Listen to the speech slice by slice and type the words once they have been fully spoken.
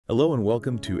Hello and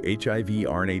welcome to HIV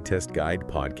RNA Test Guide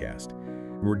podcast.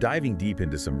 We're diving deep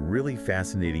into some really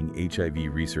fascinating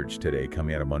HIV research today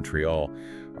coming out of Montreal.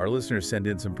 Our listeners send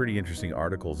in some pretty interesting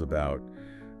articles about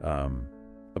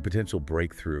a potential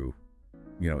breakthrough,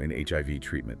 in HIV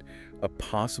treatment, a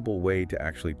possible way to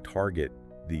actually target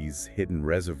these hidden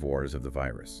reservoirs of the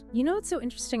virus. You know what's so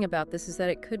interesting about this is that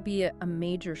it could be a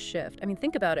major shift. I mean,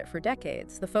 think about it. For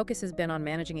decades, the focus has been on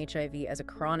managing HIV as a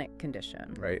chronic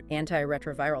condition, Right.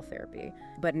 Antiretroviral therapy.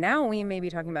 But now we may be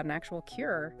talking about an actual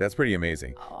cure. That's pretty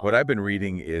amazing. What I've been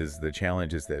reading is the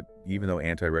challenge is that even though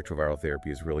antiretroviral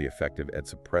therapy is really effective at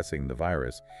suppressing the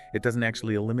virus, it doesn't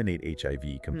actually eliminate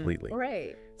HIV completely.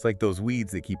 Right. It's like those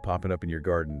weeds that keep popping up in your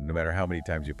garden no matter how many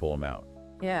times you pull them out.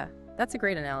 Yeah. That's a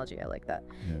great analogy. I like that.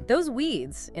 Yeah. Those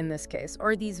weeds, in this case,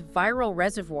 are these viral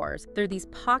reservoirs. They're these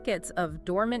pockets of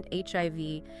dormant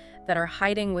HIV that are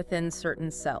hiding within certain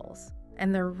cells,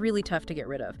 and they're really tough to get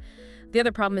rid of. The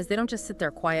other problem is they don't just sit there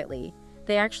quietly.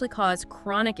 They actually cause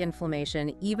chronic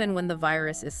inflammation even when the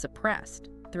virus is suppressed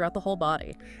throughout the whole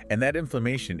body. And that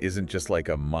inflammation isn't just like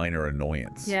a minor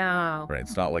annoyance. Yeah. Right?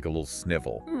 It's not like a little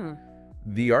snivel.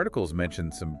 The articles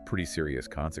mention some pretty serious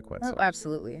consequences. Oh,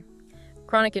 absolutely.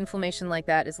 Chronic inflammation like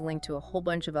that is linked to a whole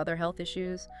bunch of other health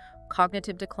issues,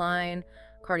 cognitive decline,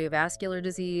 cardiovascular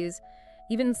disease,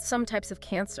 even some types of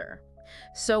cancer.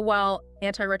 So while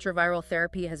antiretroviral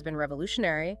therapy has been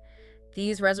revolutionary,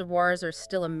 these reservoirs are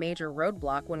still a major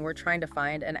roadblock when we're trying to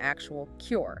find an actual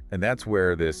cure. And that's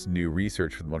where this new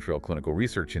research from the Montreal Clinical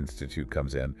Research Institute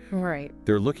comes in. Right.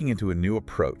 They're looking into a new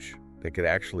approach that could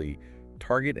actually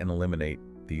target and eliminate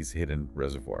these hidden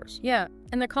reservoirs. Yeah,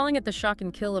 and they're calling it the shock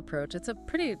and kill approach. It's a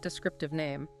pretty descriptive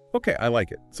name. Okay, I like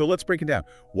it. So let's break it down.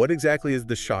 What exactly is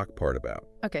the shock part about?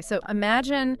 Okay, so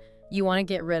imagine you want to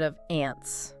get rid of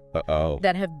ants Uh-oh.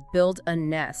 that have built a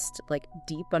nest like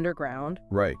deep underground.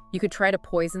 Right. You could try to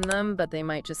poison them, but they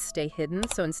might just stay hidden.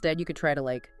 So instead you could try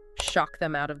to shock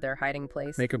them out of their hiding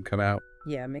place. Make them come out.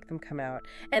 Yeah, make them come out.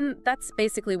 And that's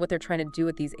basically what they're trying to do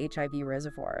with these HIV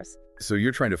reservoirs. So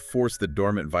you're trying to force the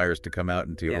dormant virus to come out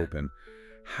into open.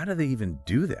 How do they even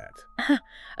do that?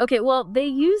 Okay, well, they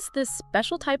use this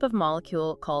special type of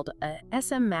molecule called a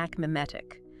SMAC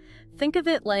mimetic. Think of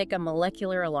it like a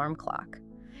molecular alarm clock,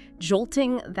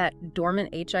 jolting that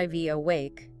dormant HIV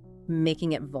awake,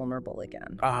 making it vulnerable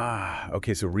again.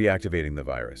 Okay, so reactivating the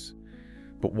virus.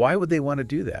 But why would they want to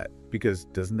do that? Because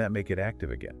doesn't that make it active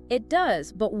again? It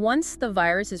does, but once the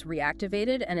virus is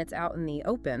reactivated and it's out in the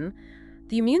open,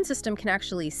 the immune system can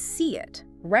actually see it,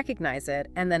 recognize it,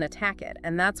 and then attack it.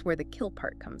 And that's where the kill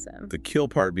part comes in. The kill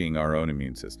part being our own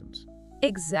immune systems.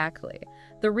 Exactly.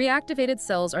 The reactivated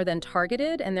cells are then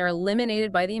targeted and they're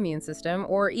eliminated by the immune system,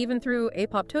 or even through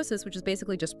apoptosis, which is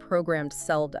basically just programmed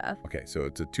cell death. Okay, so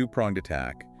it's a two-pronged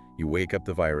attack. You wake up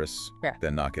the virus, Yeah.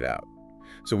 then knock it out.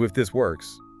 So if this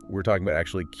works, we're talking about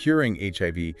actually curing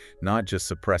HIV, not just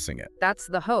suppressing it. That's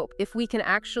the hope. If we can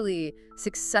actually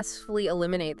successfully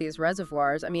eliminate these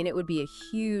reservoirs, I mean, it would be a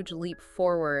huge leap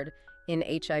forward in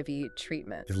HIV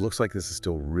treatment. It looks like this is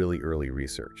still really early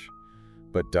research.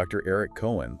 But Dr. Eric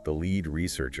Cohen, the lead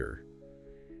researcher,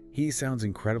 he sounds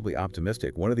incredibly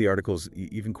optimistic. One of the articles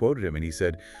even quoted him, and he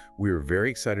said, "We are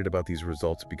very excited about these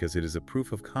results because it is a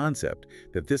proof of concept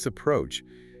that this approach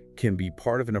can be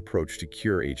part of an approach to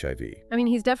cure HIV." I mean,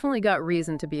 he's definitely got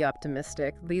reason to be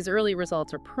optimistic. These early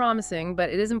results are promising, but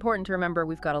it is important to remember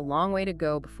we've got a long way to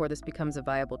go before this becomes a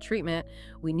viable treatment.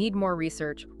 We need more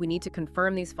research, we need to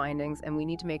confirm these findings, and we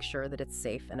need to make sure that it's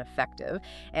safe and effective,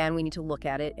 and we need to look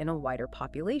at it in a wider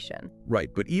population. Right,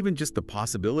 but even just the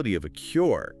possibility of a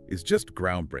cure is just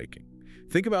groundbreaking.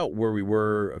 Think about where we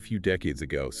were a few decades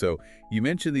ago. So you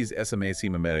mentioned these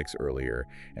SMAC mimetics earlier,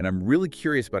 and I'm really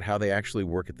curious about how they actually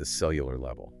work at the cellular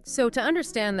level. So to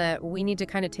understand that, we need to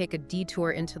kind of take a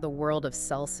detour into the world of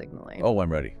cell signaling. Oh, I'm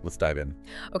ready. Let's dive in.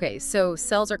 Okay, so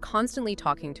cells are constantly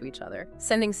talking to each other,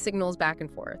 sending signals back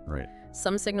and forth. Right.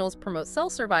 Some signals promote cell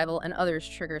survival and others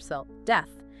trigger cell death.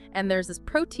 And there's this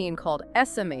protein called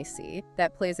SMAC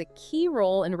that plays a key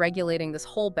role in regulating this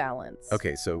whole balance.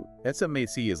 Okay, so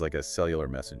SMAC is like a cellular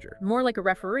messenger. More like a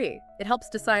referee. It helps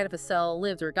decide if a cell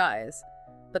lives or dies.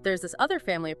 But there's this other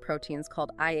family of proteins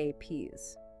called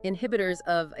IAPs. Inhibitors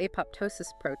of apoptosis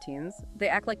proteins, they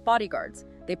act like bodyguards.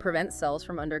 They prevent cells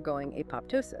from undergoing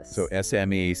apoptosis. So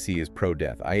SMAC is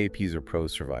pro-death. IAPs are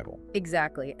pro-survival.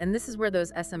 Exactly, and this is where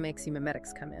those SMAC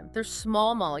mimetics come in. They're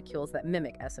small molecules that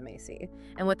mimic SMAC,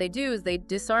 and what they do is they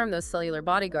disarm those cellular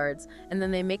bodyguards, and then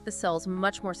they make the cells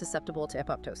much more susceptible to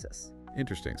apoptosis.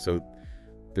 Interesting. So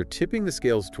they're tipping the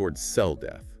scales towards cell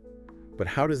death. But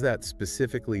how does that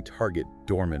specifically target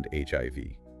dormant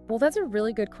HIV? Well, that's a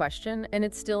really good question, and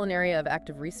it's still an area of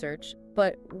active research.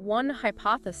 But one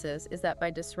hypothesis is that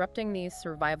by disrupting these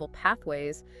survival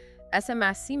pathways,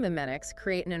 SMSC mimetics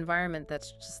create an environment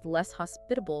that's just less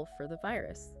hospitable for the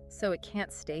virus, so it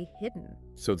can't stay hidden.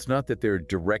 So it's not that they're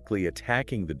directly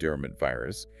attacking the dormant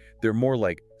virus, they're more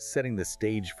like setting the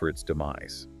stage for its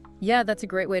demise. Yeah, that's a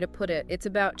great way to put it. It's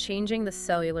about changing the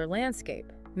cellular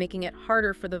landscape, making it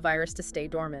harder for the virus to stay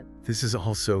dormant. This is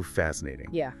all so fascinating.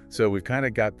 Yeah. So we've kind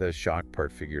of got the shock part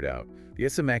figured out. The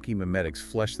SMSC mimetics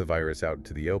flush the virus out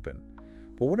into the open.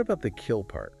 But what about the kill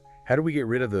part? How do we get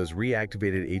rid of those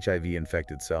reactivated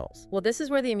HIV-infected cells? Well, this is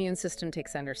where the immune system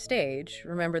takes center stage.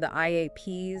 Remember the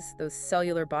IAPs, those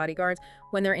cellular bodyguards?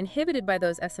 When they're inhibited by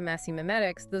those SMSC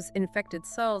mimetics, those infected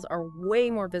cells are way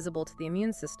more visible to the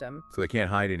immune system. So they can't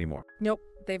hide anymore. Nope.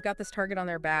 They've got this target on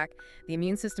their back. The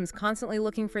immune system's constantly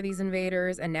looking for these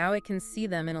invaders, and now it can see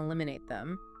them and eliminate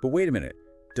them. But wait a minute.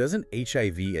 Doesn't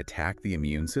HIV attack the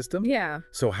immune system? Yeah.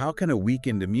 So how can a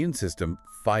weakened immune system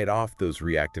fight off those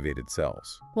reactivated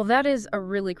cells? Well, that is a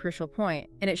really crucial point,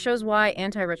 and it shows why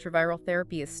antiretroviral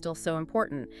therapy is still so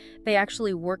important. They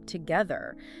actually work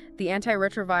together. The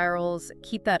antiretrovirals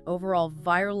keep that overall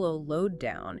viral load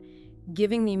down,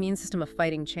 giving the immune system a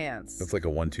fighting chance. That's like a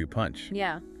 1-2 punch.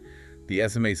 Yeah. The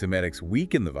SMSC mimetics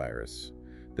weaken the virus,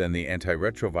 then the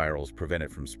antiretrovirals prevent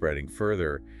it from spreading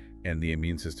further, and the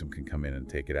immune system can come in and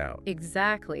take it out.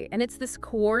 Exactly. And it's this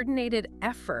coordinated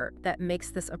effort that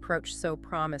makes this approach so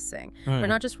promising. We're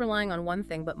not just relying on one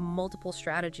thing, but multiple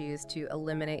strategies to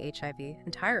eliminate HIV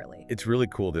entirely. It's really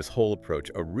cool, this whole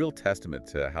approach, a real testament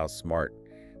to how smart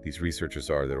these researchers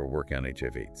are that are working on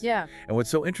HIV/AIDS. Yeah. And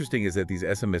what's so interesting is that these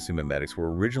SMSC mimetics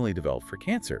were originally developed for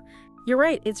cancer. You're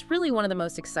right. It's really one of the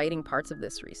most exciting parts of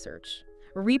this research.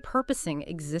 Repurposing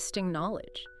existing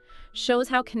knowledge shows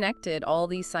how connected all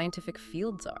these scientific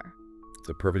fields are. It's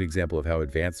a perfect example of how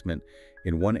advancement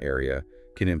in one area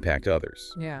can impact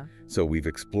others. Yeah. So we've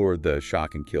explored the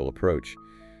shock and kill approach,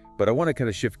 but I want to kind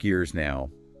of shift gears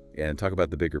now and talk about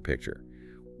the bigger picture.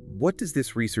 What does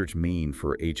this research mean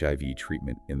for HIV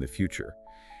treatment in the future?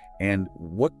 And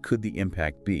what could the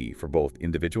impact be for both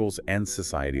individuals and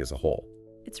society as a whole?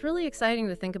 It's really exciting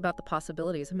to think about the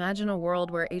possibilities. Imagine a world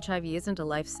where HIV isn't a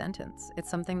life sentence. It's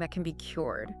something that can be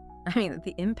cured. I mean,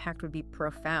 the impact would be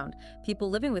profound. People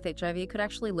living with HIV could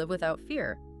actually live without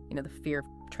fear. You know, the fear of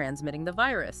transmitting the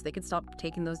virus. They could stop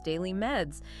taking those daily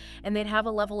meds, and they'd have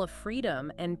a level of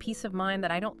freedom and peace of mind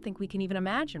that I don't think we can even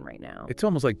imagine right now. It's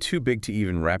almost like too big to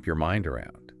even wrap your mind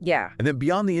around. Yeah. And then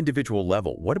beyond the individual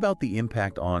level, what about the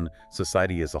impact on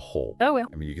society as a whole? Oh, well.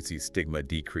 I mean, you can see stigma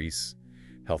decrease,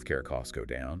 healthcare costs go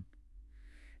down,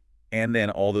 and then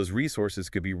all those resources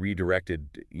could be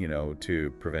redirected,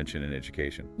 to prevention and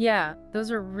education. Yeah,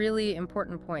 those are really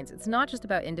important points. It's not just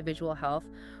about individual health.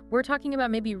 We're talking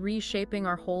about maybe reshaping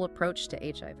our whole approach to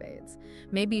HIV/AIDS,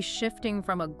 maybe shifting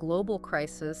from a global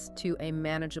crisis to a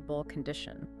manageable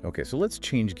condition. Okay, so let's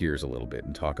change gears a little bit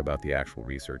and talk about the actual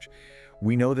research.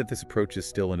 We know that this approach is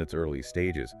still in its early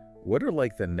stages. What are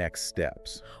like the next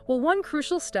steps? Well, one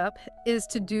crucial step is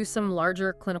to do some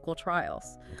larger clinical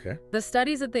trials. Okay. The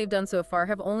studies that they've done so far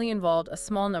have only involved a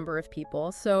small number of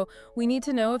people, so we need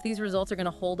to know if these results are going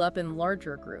to hold up in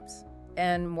larger groups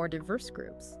and more diverse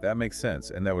groups. That makes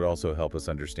sense, and that would also help us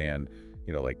understand,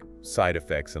 like side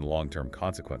effects and long-term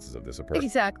consequences of this approach.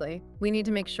 Exactly. We need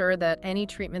to make sure that any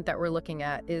treatment that we're looking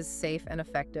at is safe and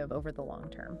effective over the long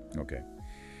term. Okay.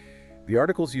 The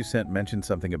articles you sent mentioned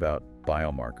something about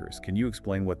biomarkers. Can you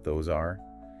explain what those are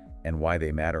and why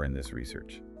they matter in this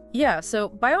research? Yeah, so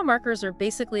biomarkers are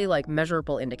basically like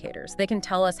measurable indicators. They can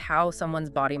tell us how someone's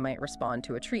body might respond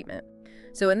to a treatment.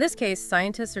 So in this case,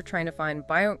 scientists are trying to find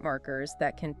biomarkers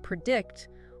that can predict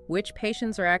which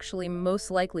patients are actually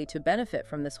most likely to benefit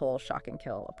from this whole shock and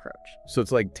kill approach. So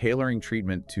it's like tailoring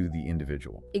treatment to the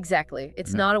individual. Exactly.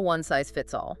 It's not a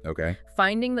one-size-fits-all. Okay.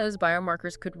 Finding those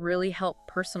biomarkers could really help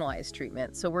personalize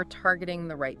treatment, so we're targeting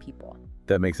the right people.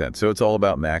 That makes sense. So it's all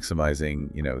about maximizing,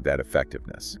 that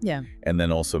effectiveness. Yeah. And then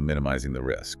also minimizing the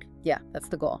risk. Yeah, that's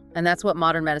the goal. And that's what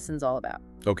modern medicine's all about.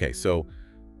 Okay, so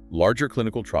larger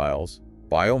clinical trials,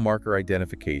 biomarker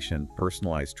identification,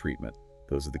 personalized treatment.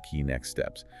 Those are the key next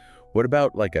steps. What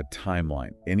about like a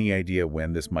timeline? Any idea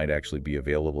when this might actually be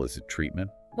available as a treatment?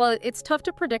 Well, it's tough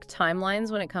to predict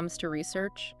timelines when it comes to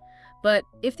research, but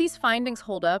if these findings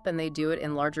hold up and they do it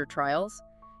in larger trials,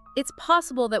 it's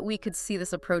possible that we could see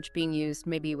this approach being used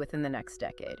maybe within the next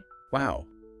decade. Wow,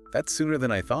 that's sooner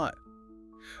than I thought.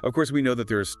 Of course, we know that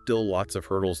there are still lots of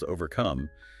hurdles to overcome,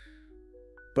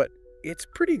 but it's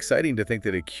pretty exciting to think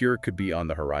that a cure could be on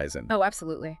the horizon. Oh,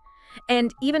 absolutely.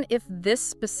 And even if this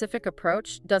specific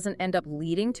approach doesn't end up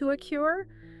leading to a cure,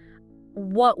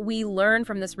 what we learn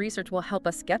from this research will help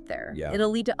us get there. Yeah. It'll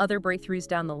lead to other breakthroughs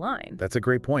down the line. That's a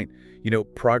great point. You know,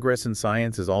 progress in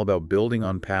science is all about building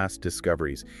on past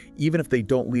discoveries, even if they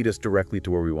don't lead us directly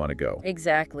to where we want to go.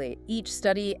 Exactly. Each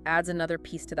study adds another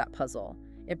piece to that puzzle.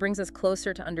 It brings us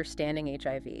closer to understanding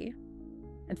HIV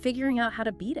and figuring out how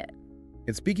to beat it.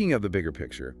 And speaking of the bigger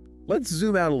picture, let's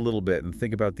zoom out a little bit and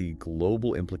think about the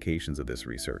global implications of this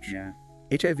research. Yeah.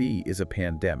 HIV is a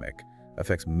pandemic,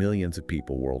 affects millions of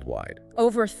people worldwide.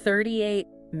 Over 38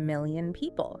 million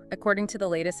people, according to the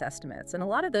latest estimates. And a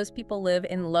lot of those people live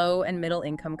in low and middle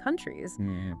income countries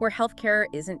where healthcare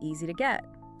isn't easy to get.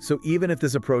 So even if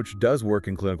this approach does work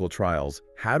in clinical trials,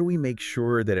 how do we make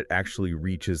sure that it actually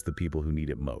reaches the people who need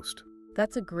it most?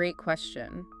 That's a great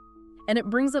question. And it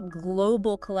brings up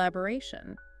global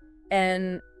collaboration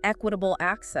and equitable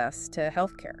access to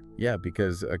healthcare. Yeah,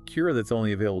 because a cure that's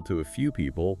only available to a few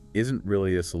people isn't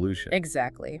really a solution.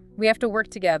 Exactly. We have to work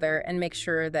together and make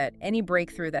sure that any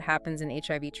breakthrough that happens in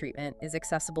HIV treatment is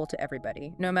accessible to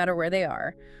everybody, no matter where they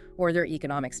are or their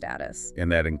economic status.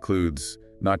 And that includes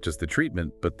not just the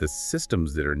treatment, but the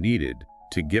systems that are needed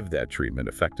to give that treatment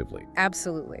effectively.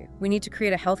 Absolutely. We need to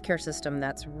create a healthcare system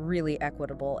that's really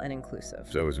equitable and inclusive.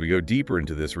 So as we go deeper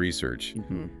into this research,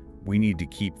 we need to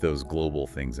keep those global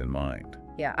things in mind.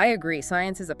 Yeah, I agree.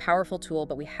 Science is a powerful tool,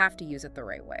 but we have to use it the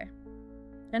right way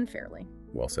and fairly.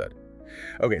 Well said.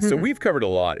 Okay, so we've covered a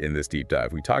lot in this deep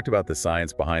dive. We talked about the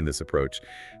science behind this approach,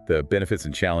 the benefits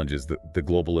and challenges, the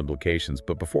global implications.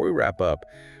 But before we wrap up,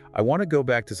 I want to go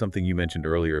back to something you mentioned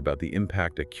earlier about the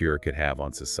impact a cure could have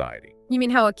on society. You mean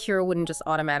how a cure wouldn't just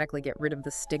automatically get rid of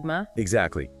the stigma?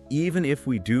 Exactly. Even if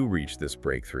we do reach this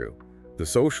breakthrough, the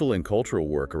social and cultural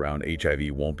work around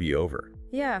HIV won't be over.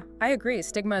 Yeah, I agree.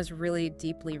 Stigma is really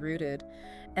deeply rooted,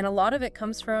 and a lot of it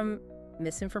comes from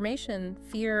misinformation,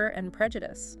 fear, and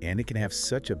prejudice. And it can have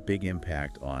such a big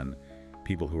impact on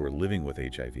people who are living with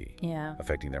HIV, Yeah,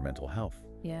 affecting their mental health,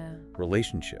 yeah.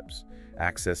 relationships,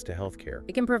 access to healthcare.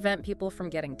 It can prevent people from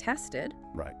getting tested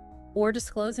Right. or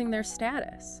disclosing their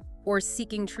status or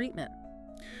seeking treatment.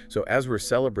 So as we're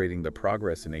celebrating the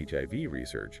progress in HIV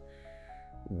research,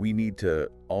 we need to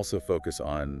also focus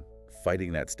on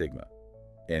fighting that stigma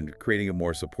and creating a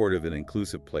more supportive and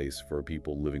inclusive place for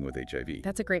people living with HIV.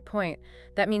 That's a great point.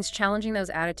 That means challenging those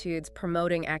attitudes,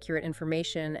 promoting accurate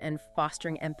information, and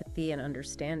fostering empathy and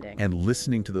understanding. And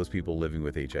listening to those people living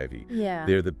with HIV. Yeah.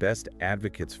 They're the best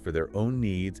advocates for their own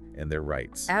needs and their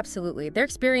rights. Absolutely. Their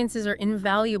experiences are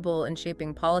invaluable in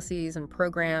shaping policies and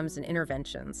programs and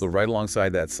interventions. So right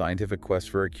alongside that scientific quest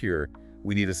for a cure,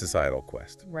 we need a societal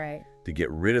quest. Right. To get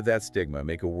rid of that stigma,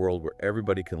 make a world where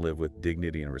everybody can live with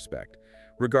dignity and respect,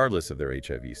 regardless of their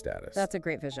HIV status. That's a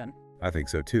great vision. I think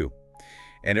so too.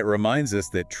 And it reminds us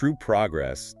that true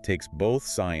progress takes both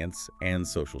science and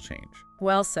social change.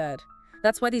 Well said.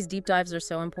 That's why these deep dives are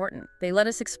so important. They let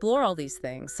us explore all these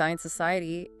things, science,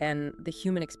 society, and the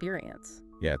human experience.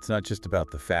 Yeah, it's not just about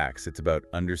the facts, it's about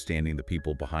understanding the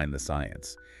people behind the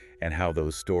science and how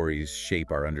those stories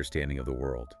shape our understanding of the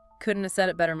world. Couldn't have said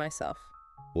it better myself.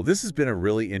 Well, this has been a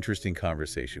really interesting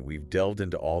conversation. We've delved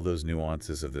into all those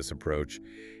nuances of this approach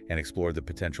and explored the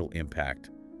potential impact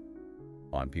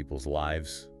on people's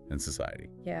lives and society.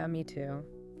 Yeah, me too.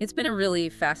 It's been a really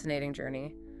fascinating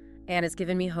journey, and it's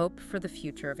given me hope for the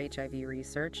future of HIV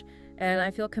research, and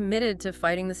I feel committed to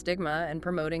fighting the stigma and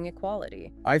promoting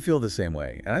equality. I feel the same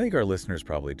way, and I think our listeners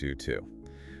probably do too.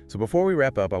 So before we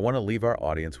wrap up, I want to leave our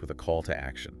audience with a call to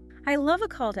action. I love a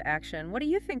call to action. What are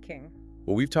you thinking?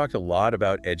 Well, we've talked a lot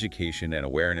about education and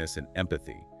awareness and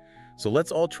empathy. So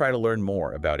let's all try to learn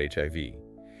more about HIV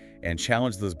and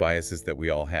challenge those biases that we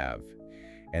all have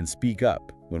and speak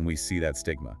up when we see that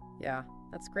stigma. Yeah,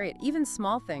 that's great. Even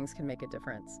small things can make a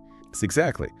difference. Yes,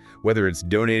 exactly. Whether it's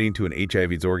donating to an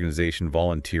HIV organization,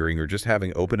 volunteering, or just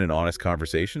having open and honest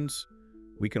conversations,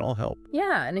 we can all help.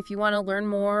 Yeah, and if you want to learn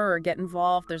more or get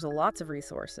involved, there's lots of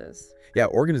resources. Yeah,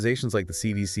 organizations like the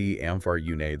CDC, AMFAR,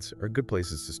 UNAIDS are good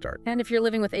places to start. And if you're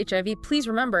living with HIV, please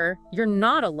remember, you're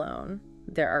not alone.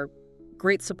 There are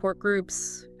great support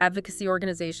groups, advocacy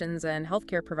organizations, and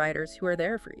healthcare providers who are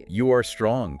there for you. You are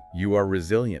strong, you are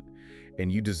resilient,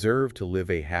 and you deserve to live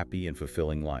a happy and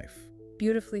fulfilling life.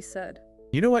 Beautifully said.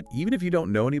 You know what? Even if you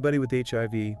don't know anybody with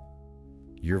HIV,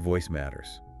 your voice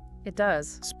matters. It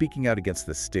does. Speaking out against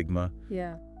the stigma,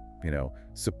 Yeah.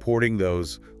 Supporting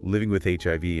those living with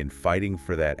HIV and fighting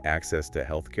for that access to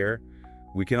healthcare,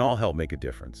 we can all help make a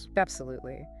difference.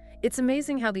 Absolutely. It's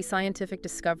amazing how these scientific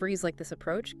discoveries like this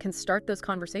approach can start those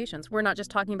conversations. We're not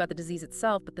just talking about the disease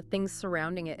itself, but the things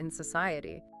surrounding it in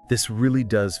society. This really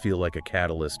does feel like a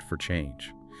catalyst for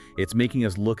change. It's making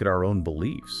us look at our own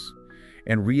beliefs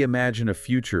and reimagine a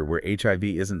future where HIV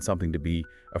isn't something to be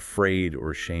afraid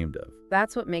or ashamed of.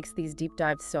 That's what makes these deep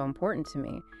dives so important to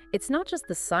me. It's not just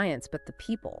the science, but the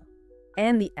people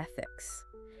and the ethics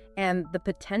and the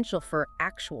potential for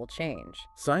actual change.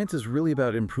 Science is really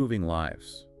about improving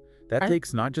lives. That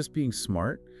takes not just being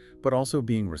smart, but also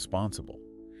being responsible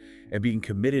and being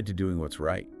committed to doing what's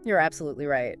right. You're absolutely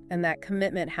right. And that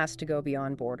commitment has to go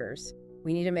beyond borders.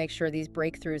 We need to make sure these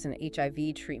breakthroughs in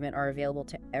HIV treatment are available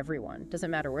to everyone. Doesn't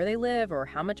matter where they live or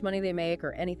how much money they make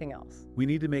or anything else. We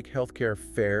need to make healthcare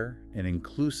fair and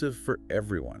inclusive for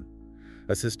everyone.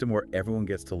 A system where everyone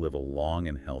gets to live a long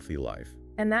and healthy life.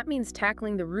 And that means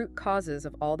tackling the root causes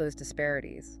of all those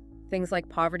disparities. Things like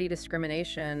poverty,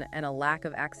 discrimination, and a lack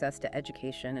of access to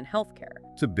education and healthcare.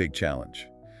 It's a big challenge.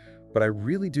 But I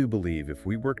really do believe if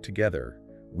we work together,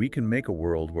 we can make a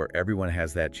world where everyone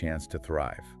has that chance to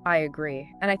thrive. I agree.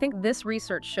 And I think this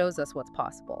research shows us what's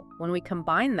possible when we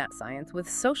combine that science with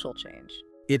social change.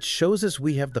 It shows us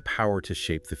we have the power to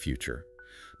shape the future,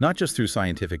 not just through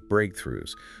scientific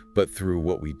breakthroughs, but through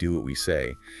what we do, what we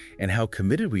say, and how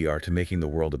committed we are to making the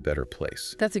world a better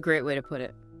place. That's a great way to put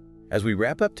it. As we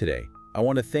wrap up today, I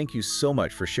want to thank you so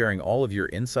much for sharing all of your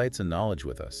insights and knowledge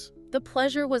with us. The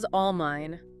pleasure was all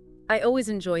mine. I always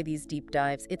enjoy these deep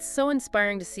dives. It's so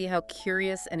inspiring to see how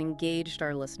curious and engaged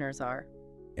our listeners are.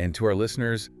 And to our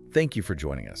listeners, thank you for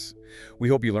joining us. We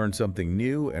hope you learned something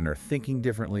new and are thinking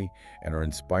differently and are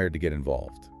inspired to get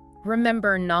involved.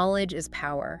 Remember, knowledge is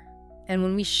power. And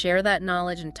when we share that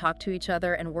knowledge and talk to each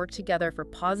other and work together for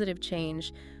positive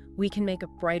change, we can make a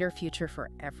brighter future for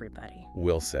everybody.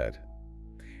 Well said.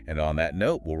 And on that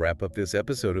note, we'll wrap up this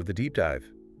episode of The Deep Dive.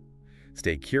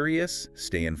 Stay curious,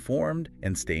 stay informed,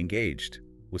 and stay engaged.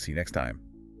 We'll see you next time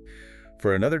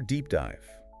for another deep dive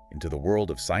into the world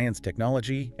of science,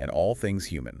 technology, and all things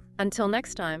human. Until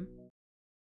next time.